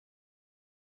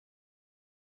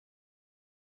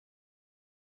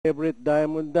favorite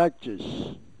Diamond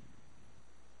Duchess.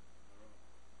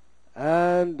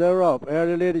 And the rope.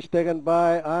 Early lead is taken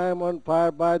by I Am On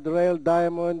Fire by the rail,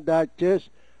 Diamond Duchess.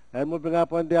 And moving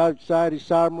up on the outside is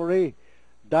Armory.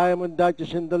 Diamond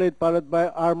Duchess in the lead, followed by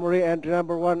Armory. Entry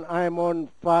number 1, I Am On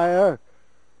Fire.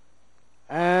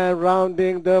 And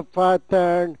rounding the far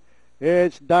turn,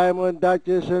 it's Diamond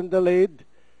Duchess in the lead.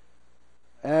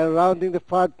 And rounding the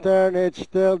far turn, it's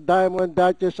still Diamond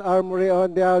Duchess, Armory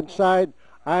on the outside.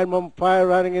 I Am On Fire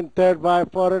running in third by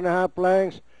 4.5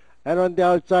 lengths. And on the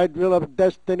outside, Wheel of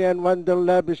Destiny and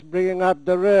Wonderlab is bringing up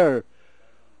the rear.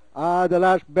 The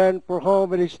last bend for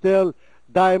home, it is still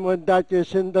Diamond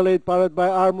Duchess in the lead, followed by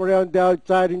Armory on the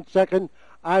outside in second.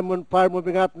 I'm On Fire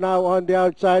moving up now on the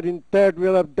outside in third,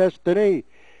 Wheel of Destiny.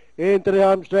 Into the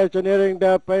home stretch and nearing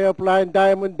the payoff line,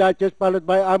 Diamond Duchess, followed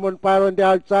by I'm On Fire on the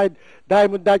outside.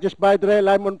 Diamond Duchess by the rail,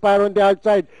 I'm On Fire on the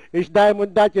outside. It's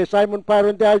Diamond Duchess, I'm On Fire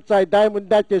on the outside. Diamond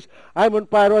Duchess, I'm On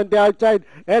Fire on the outside.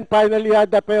 And finally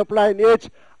at the payoff line, it's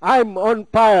I'm On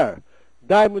Fire.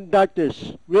 Diamond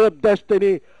Duchess, Wheel of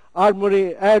Destiny,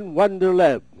 Armory, and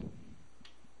Wonderlab.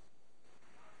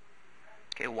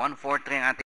 Okay, 1-4-3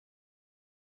 ang ating